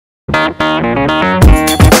Take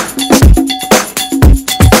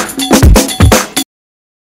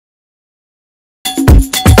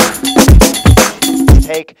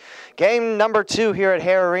game number 2 here at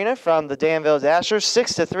Hare Arena from the Danville Dashers,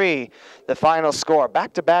 6-3, the final score.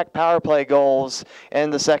 Back-to-back power play goals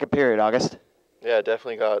in the second period, August. Yeah,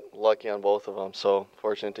 definitely got lucky on both of them, so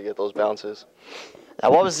fortunate to get those bounces.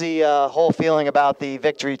 Now, what was the whole feeling about the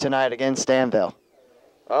victory tonight against Danville?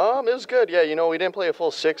 It was good. Yeah, we didn't play a full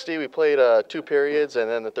 60. We played 2 periods, and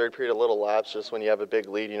then the third period a little lapse, just when you have a big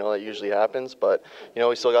lead, that usually happens. But,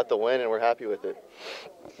 we still got the win, and we're happy with it.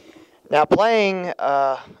 Now, playing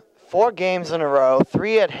 4 games in a row,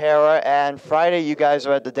 3 at Hara, and Friday you guys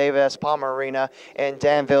are at the David S. Palmer Arena in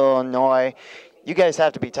Danville, Illinois. You guys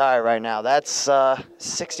have to be tired right now. That's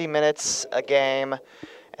 60 minutes a game,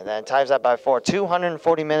 and then times that by 4,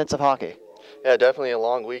 240 minutes of hockey. Yeah, definitely a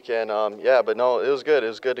long weekend. But no, it was good. It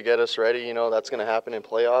was good to get us ready. That's going to happen in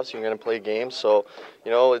playoffs. You're going to play games. So,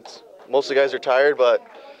 it's most of the guys are tired, but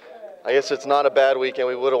I guess it's not a bad weekend.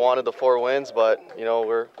 We would have wanted the 4 wins, but,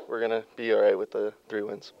 we're going to be all right with the 3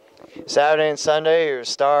 wins. Saturday and Sunday, you're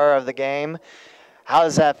star of the game. How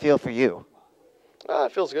does that feel for you?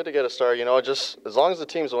 It feels good to get a star. Just as long as the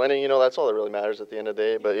team's winning, that's all that really matters at the end of the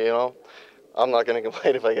day. But, I'm not going to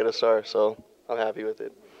complain if I get a star, so I'm happy with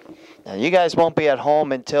it. Now, you guys won't be at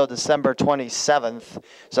home until December 27th,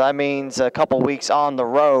 so that means a couple weeks on the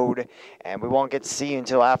road, and we won't get to see you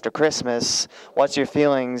until after Christmas. What's your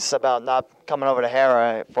feelings about not coming over to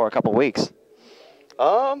Hara for a couple weeks?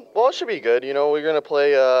 Well, it should be good. We're going to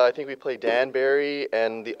play, I think we play Danbury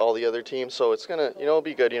and all the other teams, so it's going to,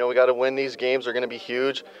 be good. We got to win these games. They're going to be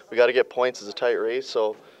huge. We got to get points. It's a tight race,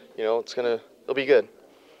 so, it'll be good.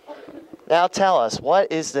 Now tell us,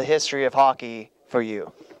 what is the history of hockey for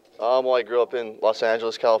you? Well, I grew up in Los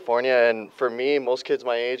Angeles, California, and for me, most kids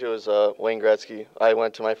my age, it was Wayne Gretzky. I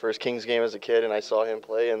went to my first Kings game as a kid, and I saw him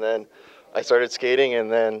play, and then I started skating,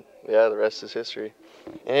 and then, the rest is history.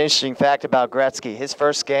 An interesting fact about Gretzky, his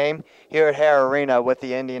first game here at Hare Arena with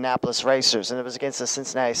the Indianapolis Racers, and it was against the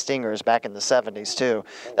Cincinnati Stingers back in the 70s, too.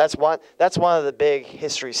 That's one of the big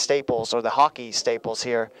history staples, or the hockey staples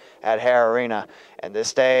here at Hare Arena. And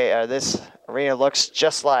this arena looks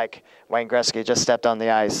just like Wayne Gretzky just stepped on the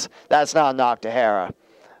ice. That's not a knock to Hara,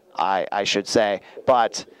 I should say.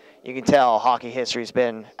 But you can tell hockey history's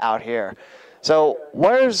been out here. So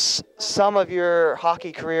where's some of your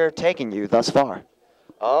hockey career taking you thus far?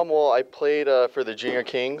 Well, I played for the Junior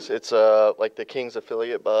Kings. It's like the Kings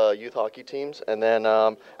affiliate youth hockey teams. And then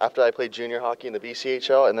after I played junior hockey in the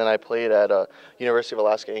BCHL, and then I played at University of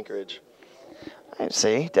Alaska Anchorage. I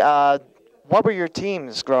see. What were your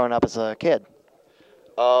teams growing up as a kid?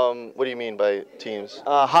 What do you mean by teams?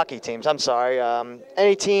 Hockey teams, I'm sorry.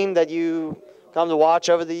 Any team that you come to watch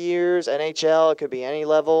over the years, NHL, it could be any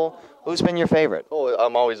level. Who's been your favorite? Oh,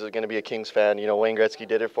 I'm always going to be a Kings fan. Wayne Gretzky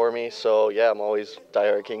did it for me, so yeah, I'm always a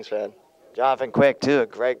diehard Kings fan. Jonathan Quick, too, a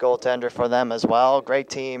great goaltender for them as well. Great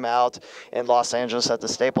team out in Los Angeles at the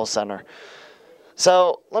Staples Center.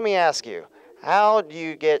 So let me ask you, how do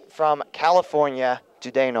you get from California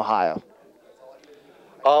to Dayton, Ohio?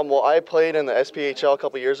 Well, I played in the SPHL a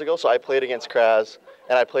couple years ago, so I played against Kraz,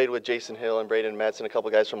 and I played with Jason Hill and Braden Metz and a couple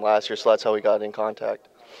guys from last year, so that's how we got in contact.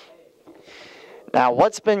 Now,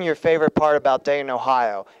 what's been your favorite part about Dayton,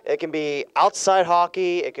 Ohio? It can be outside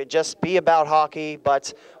hockey, it could just be about hockey,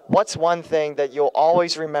 but what's one thing that you'll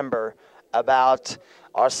always remember about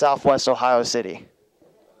our Southwest Ohio city?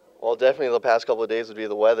 Well, definitely the past couple of days would be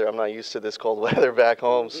the weather. I'm not used to this cold weather back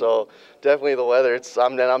home, so definitely the weather.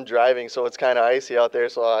 I'm driving, so it's kind of icy out there,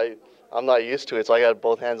 so I'm not used to it, so I got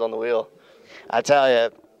both hands on the wheel. I tell you,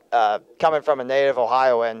 coming from a native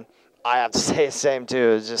Ohioan, I have to say the same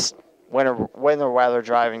too. It's just winter weather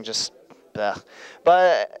driving, just ugh.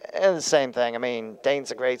 But the same thing. I mean,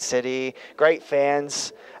 Dayton's a great city, great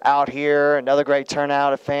fans out here, another great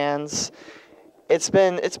turnout of fans. It's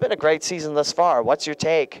been a great season thus far. What's your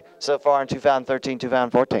take so far in 2013,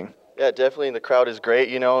 2014? Yeah, definitely. The crowd is great.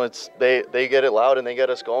 They get it loud and they get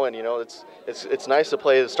us going. It's nice to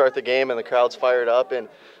play to start the game and the crowd's fired up, and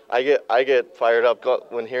I get fired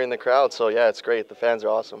up when hearing the crowd. So yeah, it's great. The fans are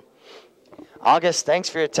awesome. August, thanks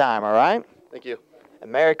for your time. All right. Thank you.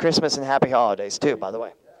 And Merry Christmas and Happy Holidays too, by the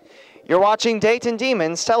way. You're watching Dayton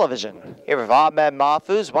Demonz television. Here with Ahmed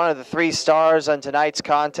Mahfouz, one of the 3 stars on tonight's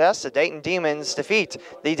contest. The Dayton Demonz defeat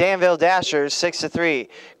the Danville Dashers 6-3.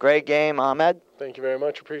 Great game, Ahmed. Thank you very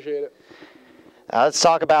much. Appreciate it. Let's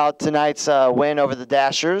talk about tonight's win over the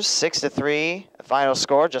Dashers, 6-3. Final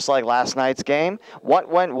score, just like last night's game. What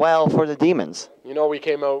went well for the Demonz? We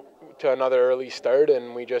came out to another early start,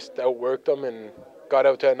 and we just outworked them and got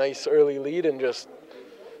out to a nice early lead, and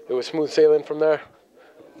it it was smooth sailing from there.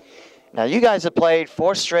 Now, you guys have played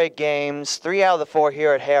 4 straight games, 3 out of the 4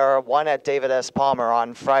 here at Hara, 1 at David S. Palmer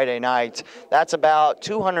on Friday night. That's about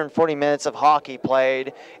 240 minutes of hockey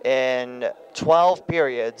played in 12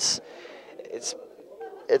 periods. It's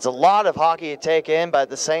a lot of hockey to take in, but at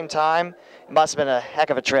the same time, it must have been a heck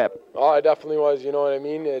of a trip. Oh, it definitely was. You know what I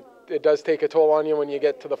mean? It does take a toll on you when you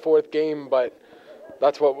get to the 4th game, but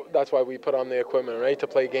that's why we put on the equipment, right, to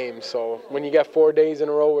play games. So when you get 4 days in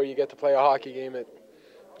a row where you get to play a hockey game,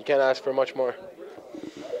 you can't ask for much more.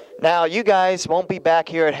 Now, you guys won't be back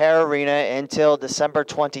here at Hara Arena until December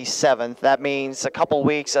 27th. That means a couple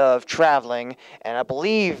weeks of traveling, and I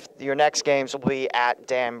believe your next games will be at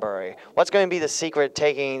Danbury. What's going to be the secret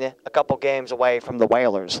taking a couple games away from the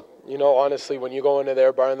Whalers? You know, honestly, when you go into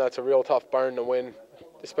their barn, that's a real tough barn to win,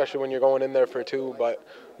 especially when you're going in there for 2. But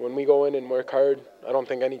when we go in and work hard, I don't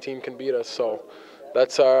think any team can beat us. So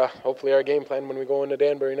that's hopefully our game plan when we go into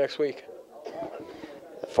Danbury next week.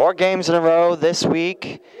 4 games in a row this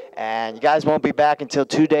week, and you guys won't be back until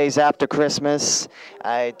 2 days after Christmas.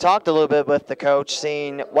 I talked a little bit with the coach,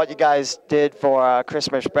 seeing what you guys did for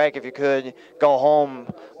Christmas break, if you could go home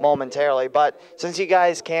momentarily. But since you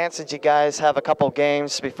guys can't, since you guys have a couple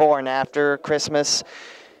games before and after Christmas,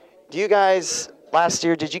 do you guys, last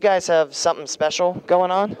year, did you guys have something special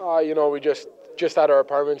going on? You know, we just at our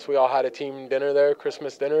apartments, we all had a team dinner there,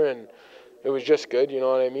 Christmas dinner, and it was just good, you know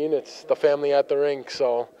what I mean? It's the family at the rink,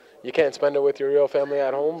 so you can't spend it with your real family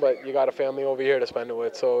at home, but you got a family over here to spend it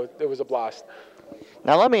with, so it was a blast.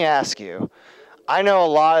 Now let me ask you, I know a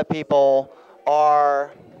lot of people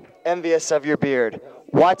are envious of your beard.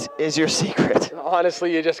 What is your secret?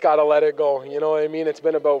 Honestly, you just got to let it go, you know what I mean? It's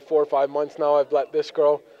been about 4 or 5 months now I've let this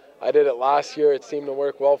grow. I did it last year, it seemed to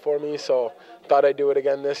work well for me, so thought I'd do it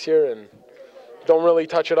again this year, and don't really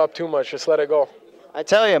touch it up too much, just let it go. I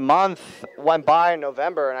tell you, a month went by in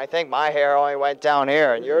November, and I think my hair only went down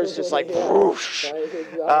here, and yours just like whoosh.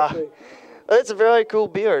 It's a very cool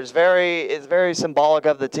beard. It's very symbolic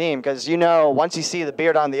of the team, because you know, once you see the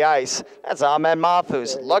beard on the ice, that's Ahmed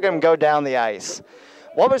Mahfouz. Look at him go down the ice.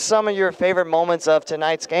 What were some of your favorite moments of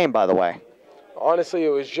tonight's game, by the way? Honestly, it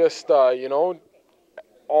was just, you know,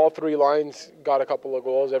 all 3 lines got a couple of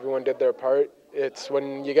goals. Everyone did their part. It's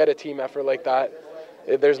when you get a team effort like that,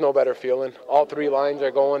 there's no better feeling. All 3 lines are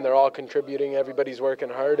going. They're all contributing. Everybody's working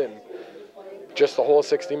hard, and just the whole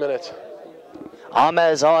 60 minutes. Ahmed,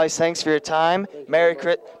 as always, thanks for your time. Merry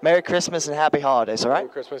Christmas and Happy Holidays, all right? Merry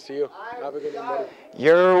Christmas to you. Have a good one, buddy.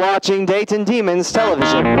 You're watching Dayton Demonz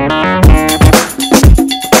Television.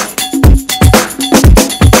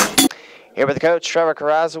 Here with the coach, Trevor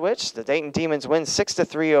Karazowicz. The Dayton Demonz win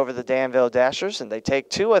 6-3 over the Danville Dashers, and they take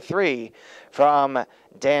 2 of 3 from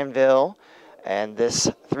Danville and this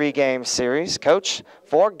 3-game series. Coach,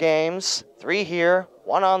 4 games, 3 here,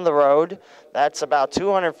 1 on the road. That's about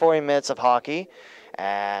 240 minutes of hockey,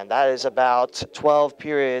 and that is about 12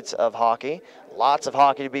 periods of hockey. Lots of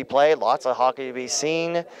hockey to be played, lots of hockey to be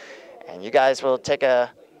seen, and you guys will take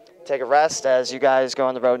a rest as you guys go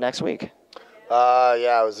on the road next week.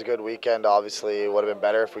 Yeah, it was a good weekend. Obviously, it would have been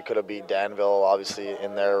better if we could have beat Danville, obviously,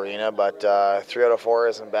 in their arena, but 3 out of 4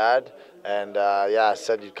 isn't bad. And, yeah, I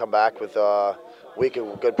said you'd come back with a week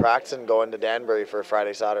of good practice and go into Danbury for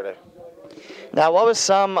Friday, Saturday. Now, what was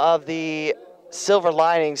some of the silver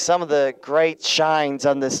linings, some of the great shines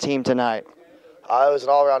on this team tonight? It was an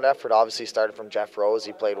all-around effort. Obviously, started from Jeff Rose.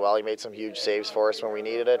 He played well. He made some huge saves for us when we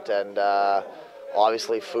needed it. And,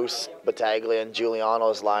 obviously, Foose, Battaglia, and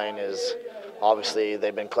Giuliano's line is obviously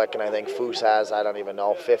they've been clicking. I think Foose has, I don't even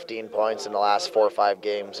know, 15 points in the last 4 or 5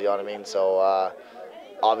 games. You know what I mean? So,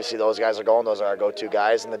 obviously, those guys are going. Those are our go-to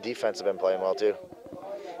guys, and the defense have been playing well, too.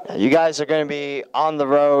 Now, you guys are going to be on the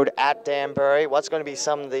road at Danbury. What's going to be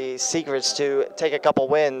some of the secrets to take a couple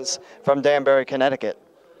wins from Danbury, Connecticut?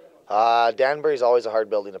 Danbury's always a hard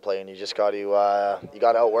building to play in. You just got to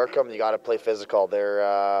outwork them. You got to play physical. They're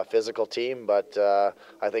a physical team, but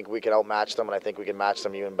I think we can outmatch them, and I think we can match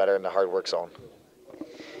them even better in the hard work zone.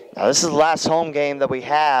 Now, this is the last home game that we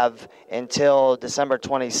have until December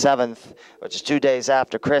 27th, which is 2 days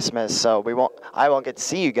after Christmas. So I won't get to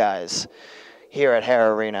see you guys here at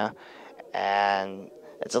Hara Arena, and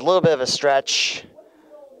it's a little bit of a stretch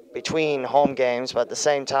between home games, but at the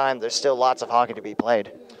same time, there's still lots of hockey to be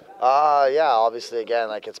played. Yeah, obviously, again,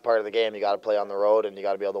 like it's part of the game. You got to play on the road, and you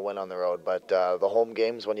got to be able to win on the road. But the home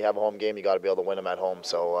games, when you have a home game, you got to be able to win them at home.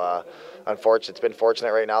 So, unfortunately, it's been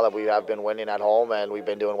fortunate right now that we have been winning at home, and we've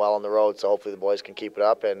been doing well on the road. So hopefully, the boys can keep it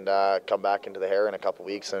up and come back into the Hara in a couple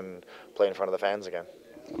weeks and play in front of the fans again.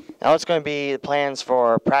 Now, what's going to be the plans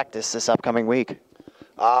for practice this upcoming week?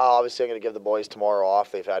 Obviously, I'm going to give the boys tomorrow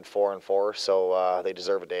off. They've had 4 and 4, so they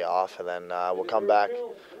deserve a day off. And then we'll come back.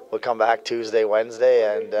 We'll come back Tuesday,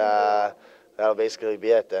 Wednesday, and that'll basically be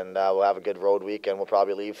it. And we'll have a good road week, and we'll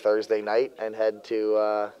probably leave Thursday night and head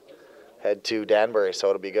to Danbury. So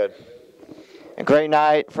it'll be good. A great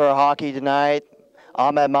night for hockey tonight.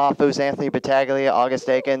 Ahmed Mahfouz, Anthony Battaglia, August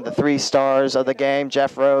Aiken, the 3 stars of the game.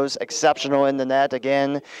 Jeff Rose, exceptional in the net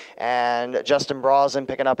again. And Justin Brosnan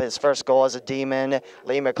picking up his first goal as a Demon.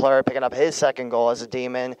 Lee McClure picking up his second goal as a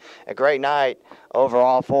Demon. A great night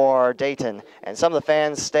overall for Dayton. And some of the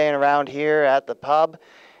fans staying around here at the pub.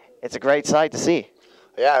 It's a great sight to see.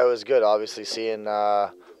 Yeah, it was good. Obviously, seeing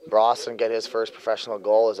Brosnan get his first professional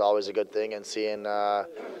goal is always a good thing. And seeing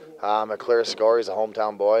McClure score. He's a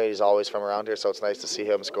hometown boy. He's always from around here, so it's nice to see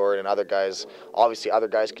him score. And other guys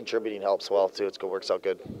contributing helps well too. It works out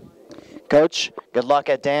good. Coach, good luck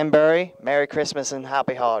at Danbury. Merry Christmas and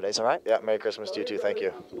Happy Holidays, all right? Yeah, Merry Christmas to you too. Thank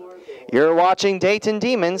you. You're watching Dayton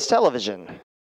Demonz Television.